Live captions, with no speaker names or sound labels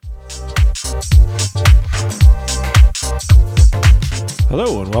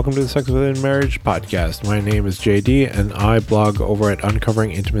Hello and welcome to the Sex Within Marriage podcast. My name is JD and I blog over at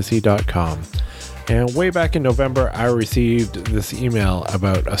uncoveringintimacy.com. And way back in November, I received this email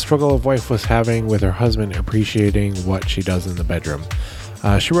about a struggle a wife was having with her husband appreciating what she does in the bedroom.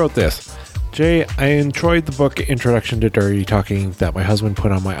 She wrote this: Jay, I enjoyed the book Introduction to Dirty Talking that my husband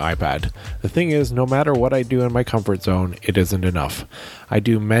put on my iPad. The thing is, no matter what I do in my comfort zone, it isn't enough. I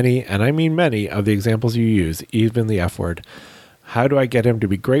do many, and I mean many, of the examples you use, even the F word. How do I get him to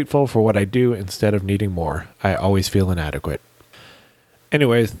be grateful for what I do instead of needing more? I always feel inadequate.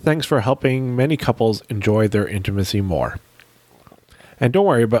 Anyways, thanks for helping many couples enjoy their intimacy more. And don't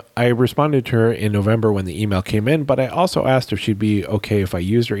worry, but I responded to her in November when the email came in, but I also asked if she'd be okay if I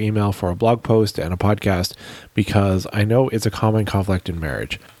used her email for a blog post and a podcast because I know it's a common conflict in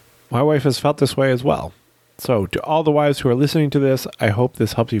marriage. My wife has felt this way as well. So to all the wives who are listening to this, I hope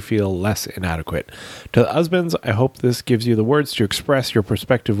this helps you feel less inadequate. To the husbands, I hope this gives you the words to express your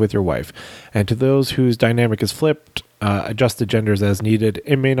perspective with your wife. And to those whose dynamic is flipped, adjust the genders as needed.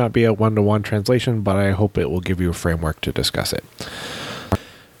 It may not be a one-to-one translation, but I hope it will give you a framework to discuss it.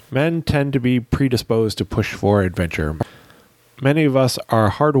 Men tend to be predisposed to push for adventure. Many of us are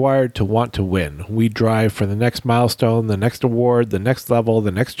hardwired to want to win. We drive for the next milestone, the next award, the next level,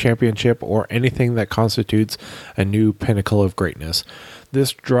 the next championship, or anything that constitutes a new pinnacle of greatness.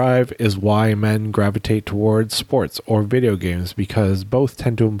 This drive is why men gravitate towards sports or video games, because both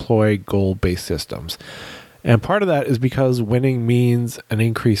tend to employ goal-based systems. And part of that is because winning means an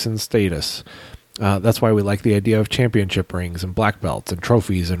increase in status. That's why we like the idea of championship rings and black belts and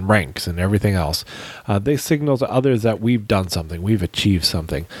trophies and ranks and everything else. They signal to others that we've done something, we've achieved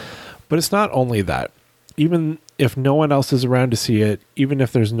something. But it's not only that. Even if no one else is around to see it, even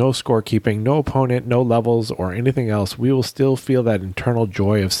if there's no scorekeeping, no opponent, no levels, or anything else, we will still feel that internal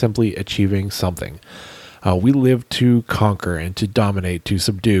joy of simply achieving something. We live to conquer and to dominate, to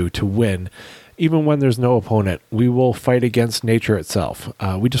subdue, to win. Even when there's no opponent, we will fight against nature itself.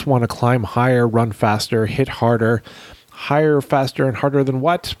 We just want to climb higher, run faster, hit harder, higher, faster, and harder than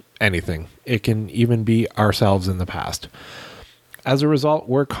what? Anything. It can even be ourselves in the past. As a result,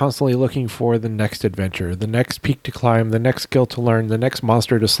 we're constantly looking for the next adventure, the next peak to climb, the next skill to learn, the next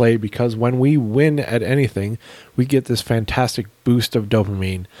monster to slay, because when we win at anything, we get this fantastic boost of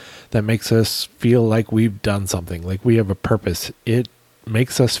dopamine that makes us feel like we've done something, like we have a purpose. It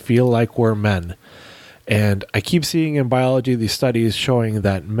makes us feel like we're men. And I keep seeing in biology these studies showing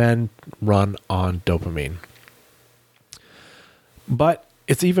that men run on dopamine. But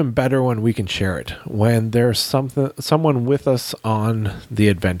it's even better when we can share it, when there's someone with us on the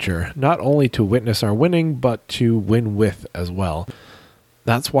adventure, not only to witness our winning, but to win with as well.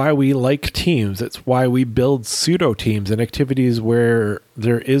 That's why we like teams. It's why we build pseudo teams and activities where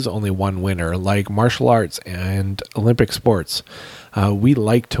there is only one winner, like martial arts and Olympic sports. We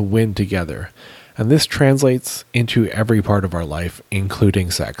like to win together. And this translates into every part of our life,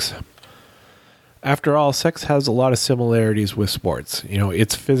 including sex. After all, sex has a lot of similarities with sports.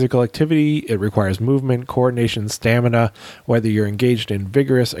 It's physical activity. It requires movement, coordination, stamina. Whether you're engaged in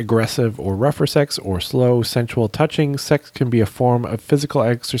vigorous, aggressive, or rougher sex, or slow, sensual touching, sex can be a form of physical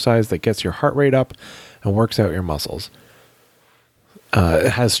exercise that gets your heart rate up and works out your muscles.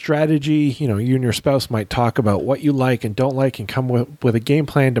 It has strategy. You and your spouse might talk about what you like and don't like and come with a game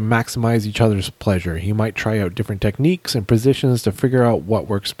plan to maximize each other's pleasure. You might try out different techniques and positions to figure out what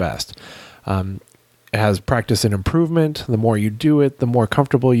works best. It has practice and improvement. The more you do it, the more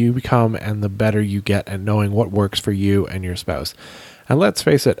comfortable you become and the better you get at knowing what works for you and your spouse. And let's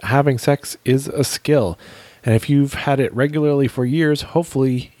face it, having sex is a skill. And if you've had it regularly for years,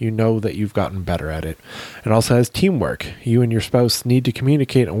 hopefully you know that you've gotten better at it. It also has teamwork. You and your spouse need to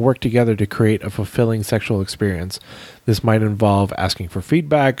communicate and work together to create a fulfilling sexual experience. This might involve asking for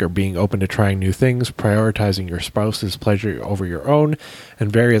feedback or being open to trying new things, prioritizing your spouse's pleasure over your own,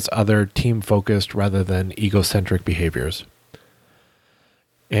 and various other team-focused rather than egocentric behaviors.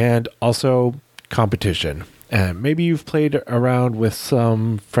 And also competition. Maybe you've played around with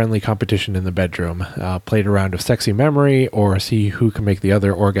some friendly competition in the bedroom, played a round of sexy memory, or see who can make the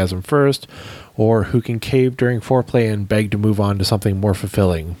other orgasm first, or who can cave during foreplay and beg to move on to something more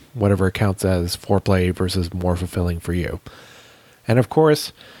fulfilling, whatever counts as foreplay versus more fulfilling for you. And of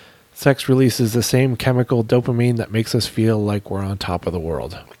course, sex releases the same chemical dopamine that makes us feel like we're on top of the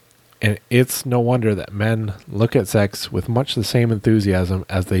world. And it's no wonder that men look at sex with much the same enthusiasm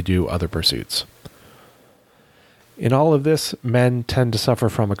as they do other pursuits. In all of this, men tend to suffer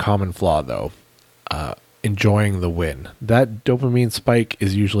from a common flaw, though, enjoying the win. That dopamine spike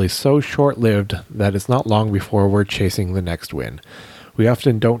is usually so short-lived that it's not long before we're chasing the next win. We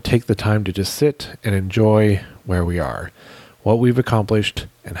often don't take the time to just sit and enjoy where we are. what we've accomplished,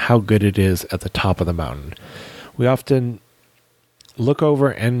 and how good it is at the top of the mountain. We often look over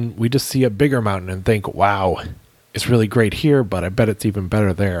and we just see a bigger mountain and think, wow, it's really great here, but I bet it's even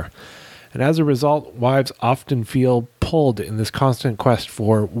better there. And as a result, wives often feel pulled in this constant quest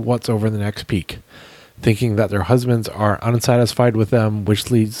for what's over the next peak, thinking that their husbands are unsatisfied with them,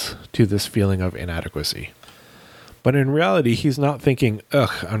 which leads to this feeling of inadequacy. But in reality, he's not thinking,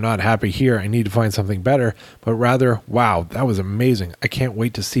 ugh, I'm not happy here, I need to find something better, but rather, wow, that was amazing, I can't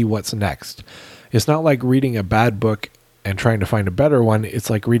wait to see what's next. It's not like reading a bad book and trying to find a better one.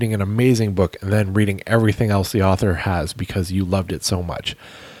 It's like reading an amazing book and then reading everything else the author has because you loved it so much.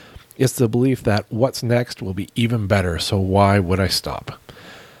 It's the belief that what's next will be even better, so why would I stop?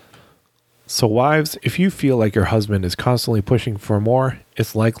 So wives, if you feel like your husband is constantly pushing for more,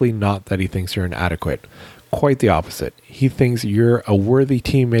 it's likely not that he thinks you're inadequate. Quite the opposite. He thinks you're a worthy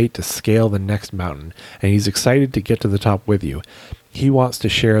teammate to scale the next mountain, and he's excited to get to the top with you. He wants to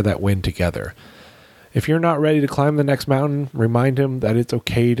share that win together. If you're not ready to climb the next mountain, remind him that it's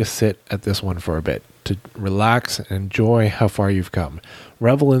okay to sit at this one for a bit, to relax and enjoy how far you've come.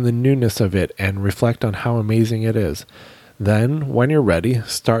 Revel in the newness of it and reflect on how amazing it is. Then, when you're ready,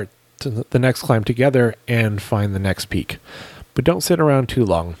 start the next climb together and find the next peak. But don't sit around too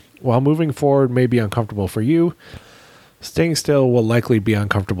long. While moving forward may be uncomfortable for you, staying still will likely be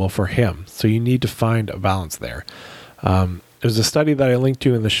uncomfortable for him. So you need to find a balance there. There's a study that I linked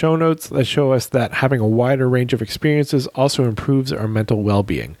to in the show notes that show us that having a wider range of experiences also improves our mental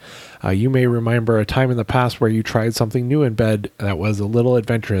well-being. You may remember a time in the past where you tried something new in bed that was a little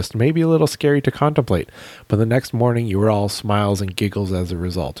adventurous, maybe a little scary to contemplate, but the next morning you were all smiles and giggles as a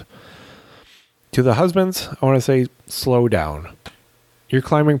result. To the husbands, I want to say, slow down. Your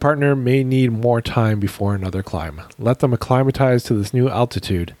climbing partner may need more time before another climb. Let them acclimatize to this new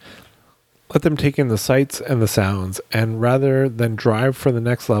altitude. Let them take in the sights and the sounds, and rather than drive for the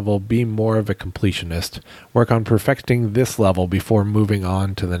next level, be more of a completionist. Work on perfecting this level before moving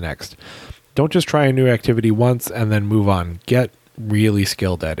on to the next. Don't just try a new activity once and then move on. Get really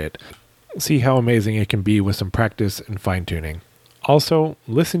skilled at it. See how amazing it can be with some practice and fine-tuning. Also,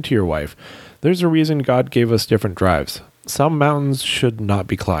 listen to your wife. There's a reason God gave us different drives. Some mountains should not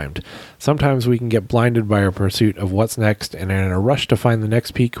be climbed. Sometimes we can get blinded by our pursuit of what's next, and in a rush to find the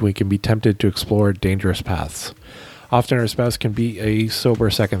next peak, we can be tempted to explore dangerous paths. Often our spouse can be a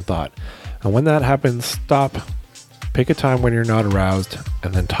sober second thought. And when that happens, stop, pick a time when you're not aroused,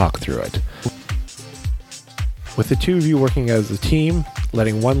 and then talk through it. With the two of you working as a team,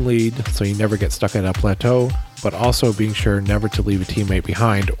 letting one lead so you never get stuck at a plateau, but also being sure never to leave a teammate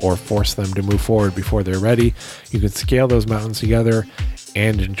behind or force them to move forward before they're ready, you can scale those mountains together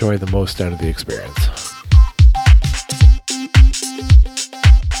and enjoy the most out of the experience.